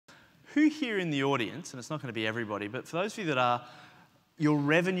who here in the audience, and it's not going to be everybody, but for those of you that are, your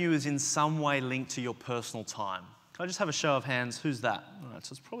revenue is in some way linked to your personal time? Can I just have a show of hands? Who's that? All right,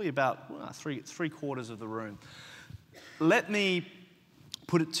 so it's probably about three quarters of the room. Let me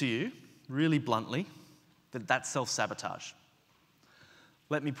put it to you really bluntly that that's self-sabotage.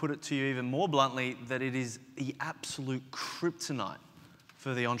 Let me put it to you even more bluntly that it is the absolute kryptonite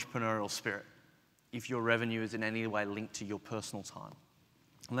for the entrepreneurial spirit if your revenue is in any way linked to your personal time.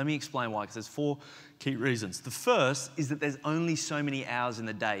 And let me explain why, because there's 4 key reasons. The first is that there's only so many hours in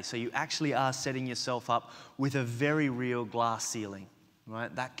the day, so you actually are setting yourself up with a very real glass ceiling,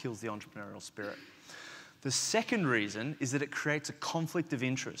 right? That kills the entrepreneurial spirit. The second reason is that it creates a conflict of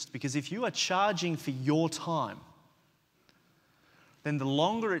interest, because if you are charging for your time, then the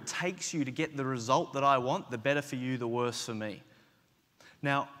longer it takes you to get the result that I want, the better for you, the worse for me.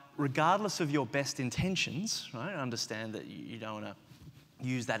 Now, regardless of your best intentions, right, I understand that you don't want to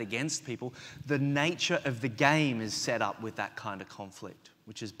use that against people, the nature of the game is set up with that kind of conflict,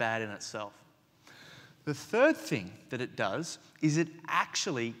 which is bad in itself. The third thing that it does is it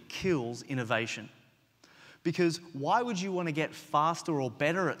actually kills innovation. Because why would you want to get faster or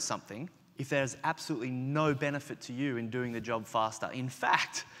better at something if there's absolutely no benefit to you in doing the job faster? In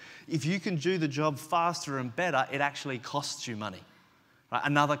fact, if you can do the job faster and better, it actually costs you money. Right?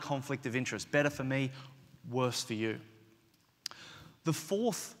 Another conflict of interest. Better for me, worse for you. The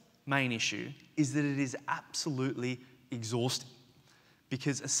fourth main issue is that it is absolutely exhausting.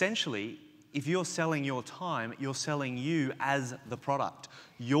 Because essentially, if you're selling your time, you're selling you as the product.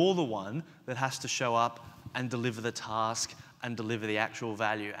 You're the one that has to show up and deliver the task and deliver the actual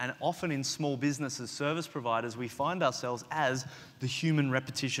value. And often in small businesses, service providers, we find ourselves as the human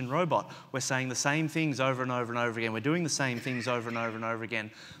repetition robot. We're saying the same things over and over and over again. We're doing the same things over and over and over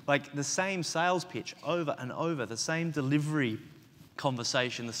again. Like the same sales pitch over and over, the same delivery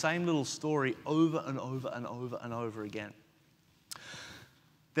conversation, the same little story over and over and over and over again.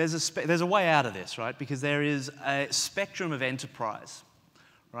 There's a way out of this, right? Because there is a spectrum of enterprise,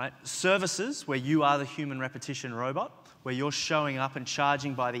 right? Services, where you are the human repetition robot, where you're showing up and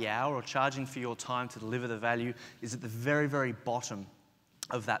charging by the hour or charging for your time to deliver the value, is at the very, very bottom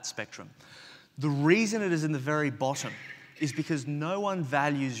of that spectrum. The reason it is in the very bottom is because no one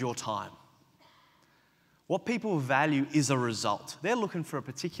values your time. What people value is a result. They're looking for a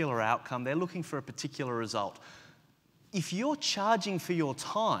particular outcome. They're looking for a particular result. If you're charging for your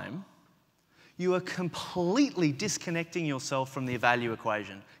time, you are completely disconnecting yourself from the value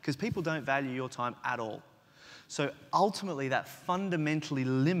equation, because people don't value your time at all. So ultimately, that fundamentally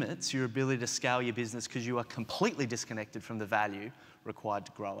limits your ability to scale your business, because you are completely disconnected from the value required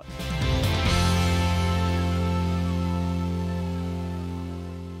to grow it.